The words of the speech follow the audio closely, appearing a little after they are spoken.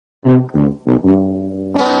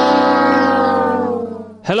Hello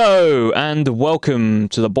and welcome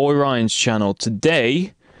to the Boy Ryan's channel.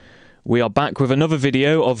 Today we are back with another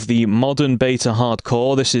video of the modern beta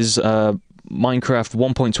hardcore. This is Minecraft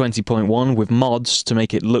 1.20.1 with mods to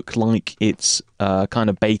make it look like it's kind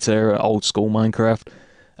of beta, old school Minecraft,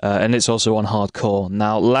 and it's also on hardcore.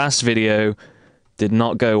 Now, last video did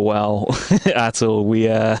not go well at all. We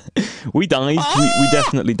died. We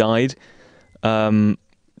definitely died.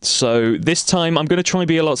 So this time I'm going to try and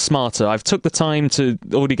be a lot smarter. I've took the time to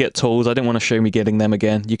already get tools. I didn't want to show me getting them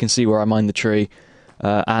again. You can see where I mined the tree.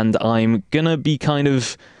 And I'm going to be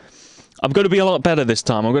I'm going to be a lot better this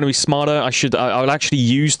time. I'm going to be smarter. I'll actually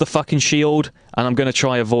use the fucking shield. And I'm going to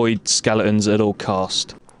try avoid skeletons at all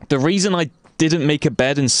cost. The reason I didn't make a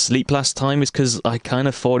bed and sleep last time is because I kind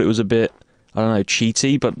of thought it was a bit, I don't know,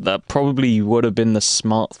 cheaty. But that probably would have been the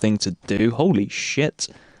smart thing to do. Holy shit.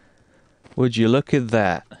 Would you look at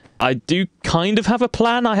that? I do kind of have a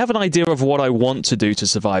plan. I have an idea of what I want to do to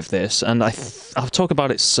survive this, and I'll talk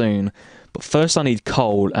about it soon. But first I need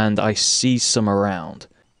coal, and I see some around.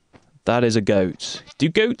 That is a goat. Do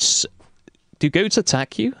goats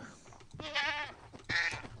attack you?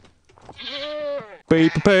 Be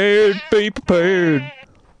prepared, be prepared.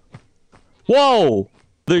 Whoa!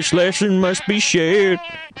 This lesson must be shared.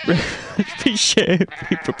 Be shared.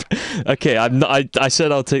 Be prepared. Okay, I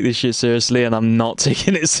said I'll take this shit seriously, and I'm not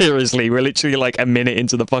taking it seriously. We're literally like a minute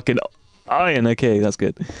into the fucking iron. Okay, that's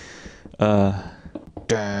good. I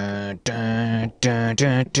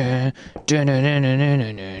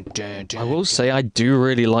will say I do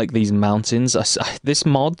really like these mountains. This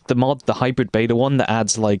mod, the hybrid beta one that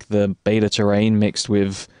adds like the beta terrain mixed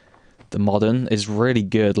with the modern is really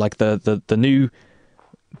good. Like the new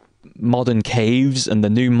modern caves and the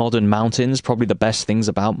new modern mountains, probably the best things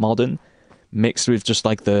about modern, mixed with just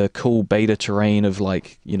like the cool beta terrain of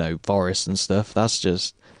like, you know, forests and stuff.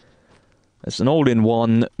 It's an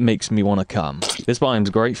all-in-one, makes me want to come. This biome's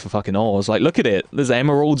great for fucking ores. Like, look at it. There's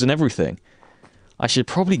emeralds and everything. I should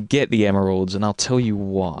probably get the emeralds, and I'll tell you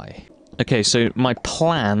why. Okay, so my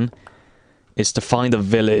plan is to find a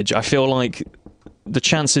village. I feel like the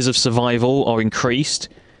chances of survival are increased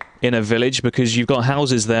in a village because you've got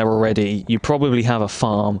houses there already. You probably have a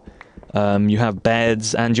farm. You have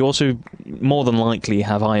beds, and you also more than likely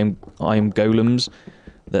have iron golems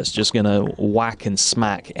that's just gonna whack and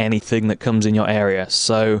smack anything that comes in your area.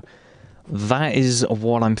 So that is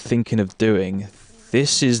what I'm thinking of doing.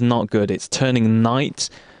 This is not good. It's turning night,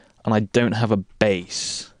 and I don't have a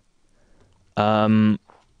base.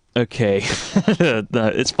 Okay.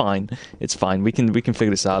 No, it's fine. It's fine. We can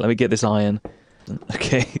figure this out. Let me get this iron.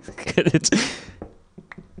 Okay.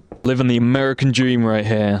 Living the American dream right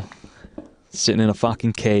here. Sitting in a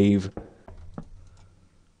fucking cave.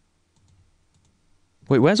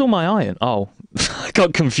 Wait, where's all my iron? Oh, I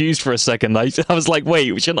got confused for a second. I was like,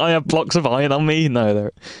 wait, shouldn't I have blocks of iron on me? No,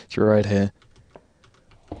 it's right here.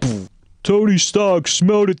 Tony Stark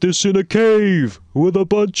smelted this in a cave with a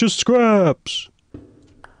bunch of scraps.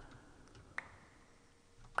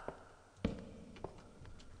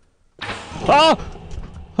 Ah!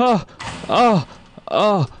 Oh! Oh!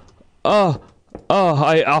 Oh! Oh! Oh!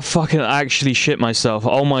 I fucking actually shit myself.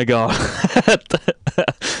 Oh my god.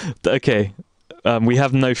 Okay. We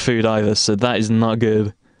have no food either, so that is not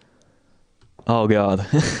good. Oh god.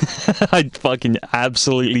 I fucking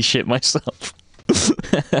absolutely shit myself.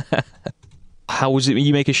 How was it when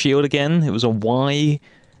you make a shield again? It was a Y.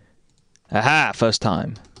 Aha! First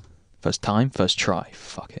time. First time? First try.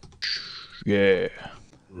 Fuck it. Yeah.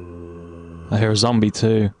 I hear a zombie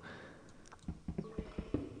too.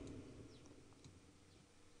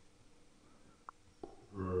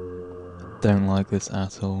 Don't like this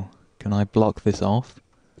at all. Can I block this off?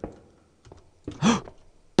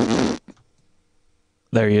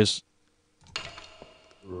 There he is.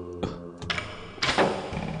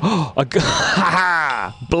 Oh, I got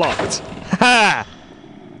ha! Blocked. Ha!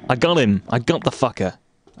 I got him. I got the fucker.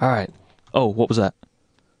 All right. Oh, what was that?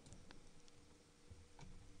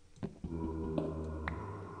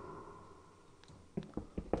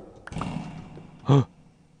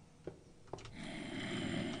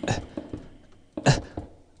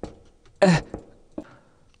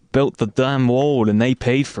 Built the damn wall and they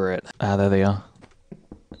paid for it. Ah, there they are.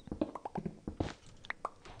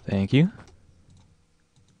 Thank you.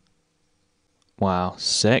 Wow,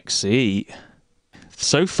 sexy.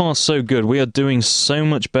 So far, so good. We are doing so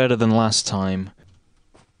much better than last time.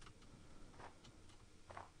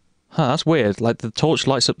 Huh, that's weird. Like, the torch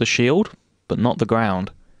lights up the shield, but not the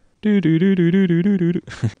ground. What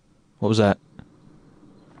was that?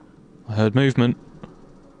 I heard movement.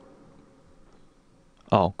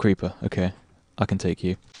 Oh, creeper. Okay. I can take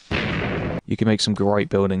you. You can make some great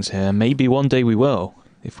buildings here. Maybe one day we will.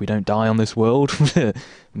 If we don't die on this world.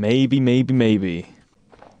 Maybe, maybe, maybe.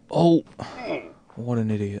 Oh! What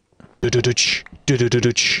an idiot.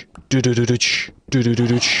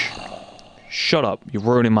 Shut up, you're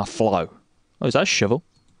ruining my flow. Oh, is that a shovel?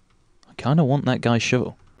 I kinda want that guy's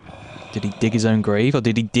shovel. Did he dig his own grave, or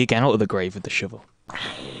did he dig out of the grave with the shovel?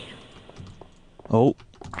 Oh.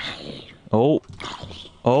 Oh.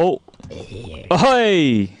 Oh. Oh,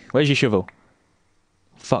 hey! Where's your shovel?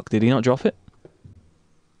 Fuck, did he not drop it?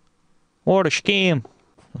 What a scam!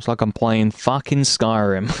 Looks like I'm playing fucking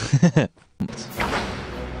Skyrim.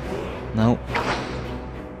 No.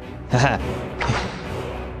 Haha.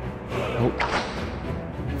 Oh.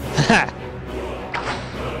 Haha!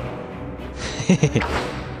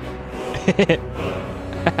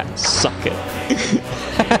 Suck it.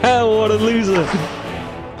 What a loser!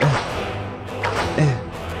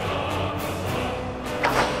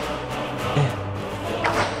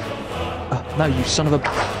 No, you son of a...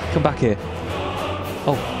 Come back here.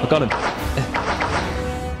 Oh, I got him.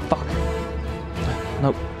 Fuck.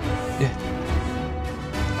 No.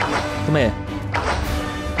 Come here.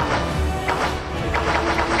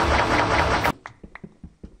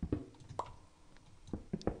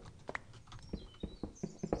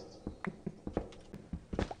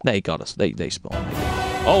 They got us. They spawned.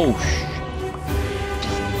 Oh,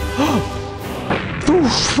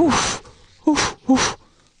 oof, oof, oof, oof,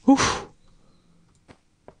 oof.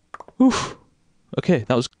 Oof. Okay,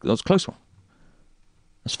 that was a close one.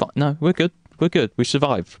 That's fine. No, we're good. We're good. We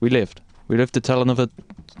survived. We lived. We lived to tell another.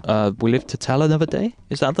 We lived to tell another day.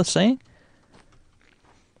 Is that the saying?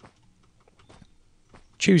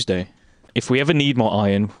 Tuesday. If we ever need more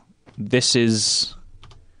iron, this is.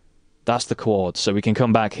 That's the quad, so we can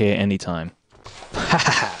come back here anytime.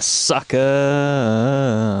 Haha, sucker!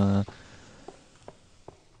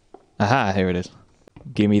 Aha, here it is.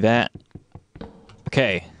 Give me that.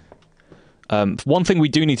 Okay. One thing we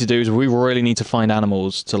do need to do is we really need to find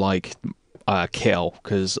animals to, like, kill,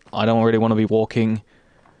 because I don't really want to be walking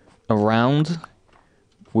around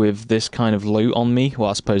with this kind of loot on me. Well,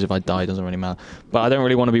 I suppose if I die, it doesn't really matter. But I don't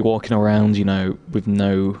really want to be walking around, you know, with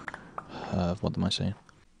no... what am I saying?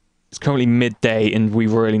 It's currently midday, and we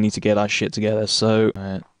really need to get our shit together, so...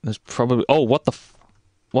 there's probably... Oh, what the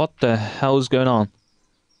what the hell's going on?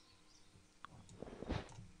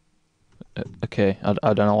 Okay, I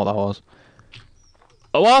don't know what that was.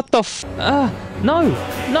 What the f... no!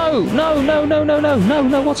 No! No, no, no, no, no, no,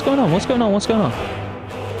 no, what's going on? What's going on? What's going on?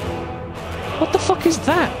 What the fuck is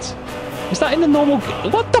that? Is that in the normal...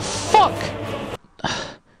 What the fuck?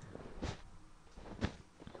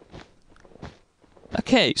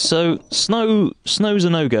 Okay, so, snow's a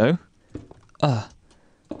no-go.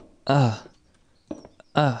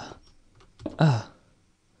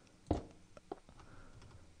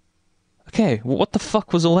 Okay, what the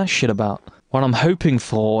fuck was all that shit about? What I'm hoping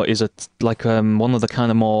for is one of the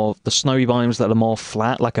kind of more, the snowy biomes that are more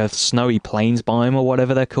flat, like a snowy plains biome or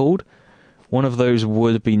whatever they're called. One of those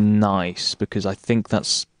would be nice, because I think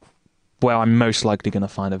that's where I'm most likely going to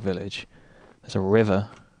find a village. There's a river.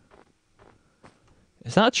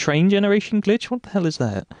 Is that a train generation glitch? What the hell is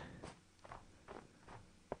that?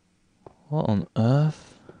 What on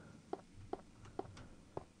earth?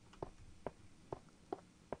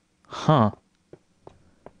 Huh.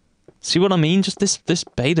 See what I mean? Just this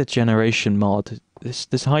beta generation mod,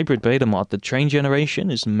 this hybrid beta mod, the train generation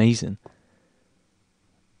is amazing.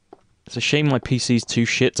 It's a shame my PC's too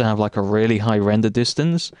shit to have like a really high render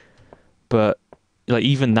distance, but like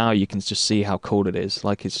even now you can just see how cool it is.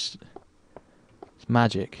 Like it's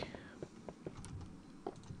magic.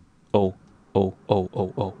 Oh, oh, oh,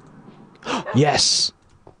 oh, oh. Yes!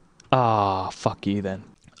 Ah, fuck you then.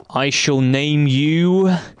 I shall name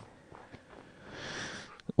you...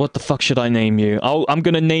 What the fuck should I name you? Oh, I'm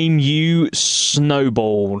gonna name you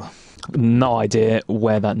Snowball. No idea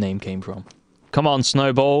where that name came from. Come on,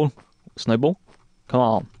 Snowball. Snowball? Come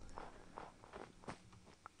on.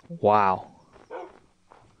 Wow.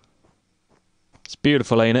 It's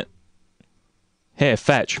beautiful, ain't it? Here,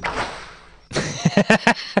 fetch.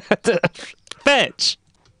 Fetch!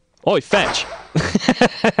 Oi, fetch!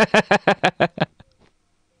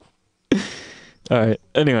 Alright,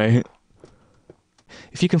 anyway.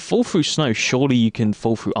 If you can fall through snow, surely you can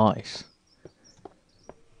fall through ice.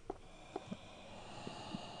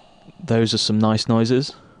 Those are some nice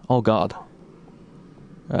noises. Oh god.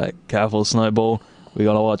 Alright, careful, Snowball. We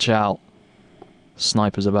gotta watch out.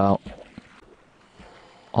 Snipers about.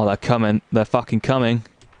 Oh, they're coming. They're fucking coming.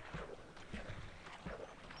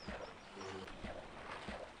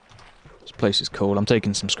 It's place is cool. I'm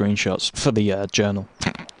taking some screenshots for the journal.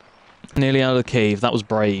 Nearly out of the cave. That was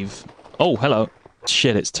brave. Oh, hello.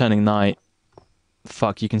 Shit, it's turning night.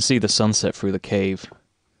 Fuck, you can see the sunset through the cave.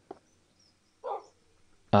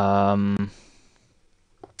 What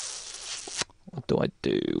do I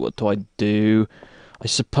do? What do I do? I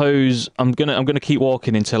suppose I'm gonna keep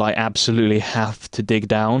walking until I absolutely have to dig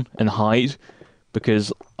down and hide,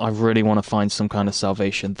 because I really want to find some kind of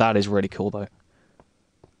salvation. That is really cool, though.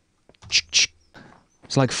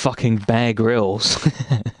 It's like fucking Bear Grylls.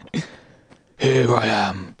 Here I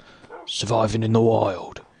am, surviving in the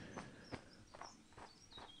wild.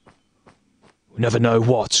 We never know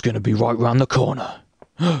what's gonna be right round the corner.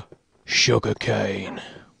 Sugar cane.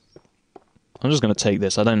 I'm just gonna take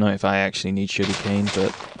this. I don't know if I actually need sugar cane,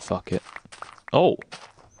 but fuck it. Oh!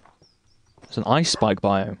 It's an ice spike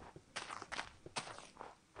biome.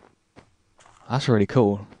 That's really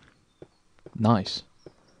cool. Nice.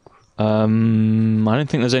 I don't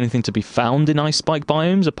think there's anything to be found in ice spike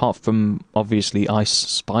biomes, apart from, obviously, ice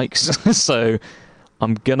spikes. So,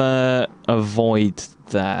 I'm gonna avoid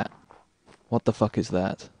that. What the fuck is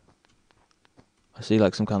that? I see,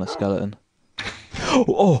 like, some kind of skeleton.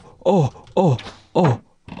 Oh! Oh! Oh! Oh!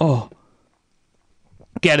 Oh!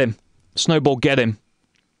 Get him! Snowball, get him!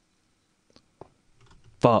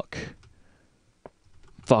 Fuck.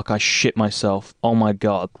 Fuck, I shit myself. Oh my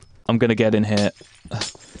god. I'm gonna get in here.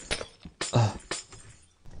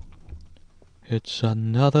 It's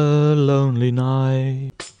another lonely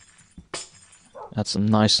night. That's some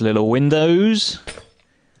nice little windows.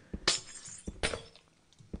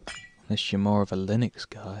 Unless you're more of a Linux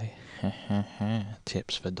guy.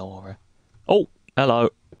 Tips Fedora. Oh, hello.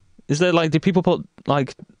 Is there, like, do people put,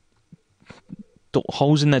 like,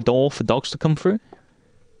 holes in their door for dogs to come through?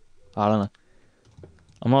 I don't know.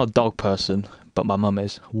 I'm not a dog person, but my mum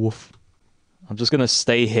is. Woof. I'm just gonna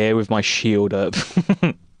stay here with my shield up.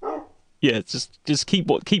 Yeah, just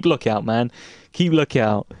keep lookout, man. Keep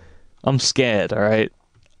lookout. I'm scared, alright?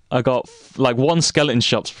 I got, like, one skeleton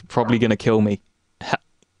shop's probably gonna kill me.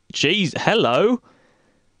 Jeez, hello?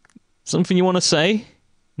 Something you want to say?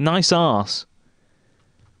 Nice ass.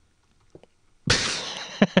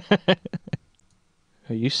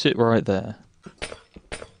 You sit right there.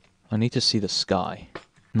 I need to see the sky.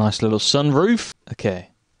 Nice little sunroof. Okay.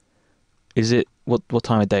 Is it... What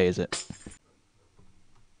time of day is it?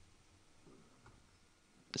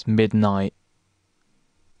 It's midnight.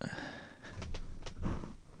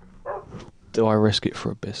 Do I risk it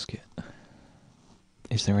for a biscuit?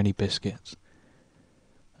 Is there any biscuits?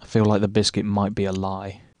 I feel like the biscuit might be a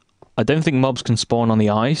lie. I don't think mobs can spawn on the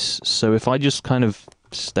ice, so if I just kind of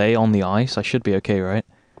stay on the ice, I should be okay, right?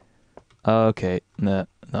 Okay, no.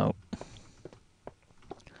 Look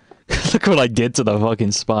what I did to the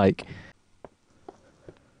fucking spike.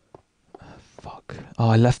 Fuck. Oh,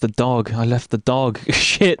 I left the dog.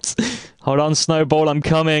 Shit. Hold on, Snowball, I'm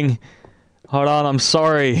coming. Hold on, I'm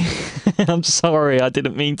sorry. I'm sorry, I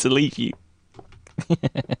didn't mean to leave you.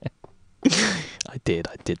 I did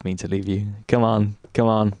mean to leave you. Come on. Come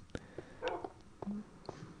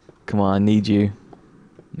on, I need you.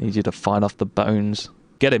 I need you to fight off the bones.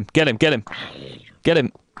 Get him! Get him! Get him! Get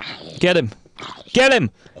him! Get him! Get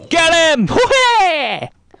him! Get him! Oh,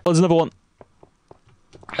 there's another one.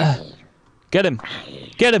 Get him!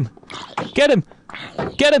 Get him! Get him!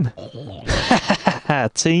 Get him!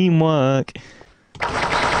 Teamwork.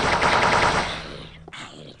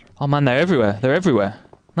 Oh man, they're everywhere. They're everywhere.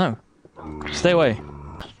 No. Stay away.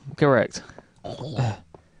 Correct.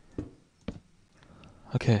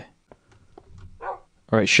 Okay.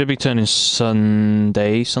 Alright, should be turning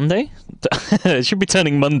Sunday? It should be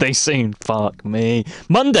turning Monday soon. Fuck me.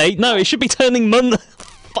 Monday? No, it should be turning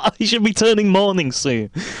it should be turning morning soon.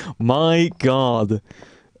 My god.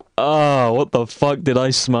 Oh, what the fuck did I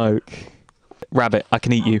smoke? Rabbit, I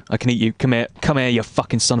can eat you. I can eat you. Come here. Come here, you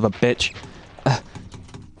fucking son of a bitch.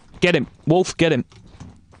 Get him. Wolf, get him.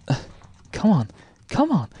 Come on.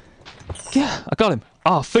 Come on. Yeah, I got him.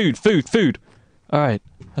 Ah, food. Alright,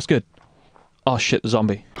 that's good. Oh shit, the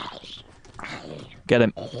zombie. Get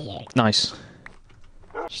him. Nice.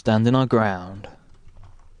 Standing our ground.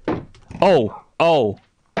 Oh.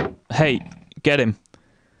 Hey, get him.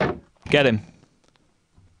 Get him.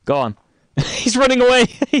 Go on. He's running away.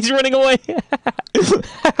 He's running away.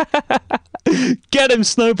 Get him,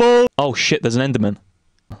 Snowball. Oh shit, there's an Enderman.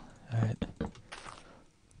 Alright.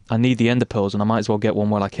 I need the ender pearls and I might as well get one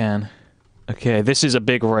while I can. Okay, this is a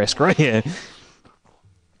big risk right here.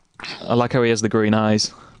 I like how he has the green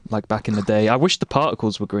eyes, like back in the day. I wish the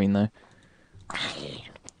particles were green, though.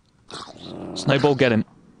 Snowball, get him.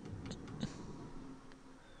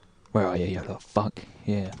 Where are you, you little fuck?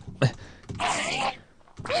 Yeah.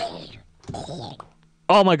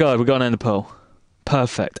 Oh my god, we're going in the pool.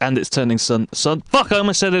 Perfect. And it's turning sun. Fuck, I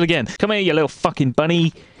almost said it again. Come here, you little fucking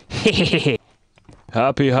bunny.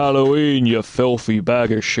 Happy Halloween, you filthy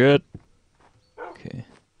bag of shit. Okay.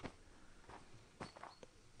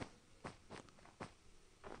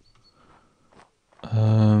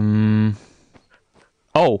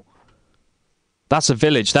 Oh. That's a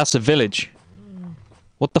village. That's a village.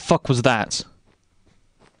 What the fuck was that?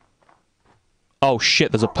 Oh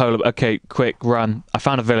shit, there's a polar... Okay, quick, run. I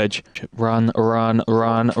found a village. Run, run,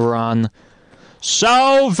 run, run.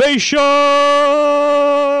 Salvation!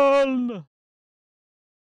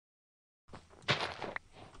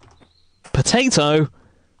 Potato?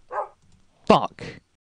 Fuck.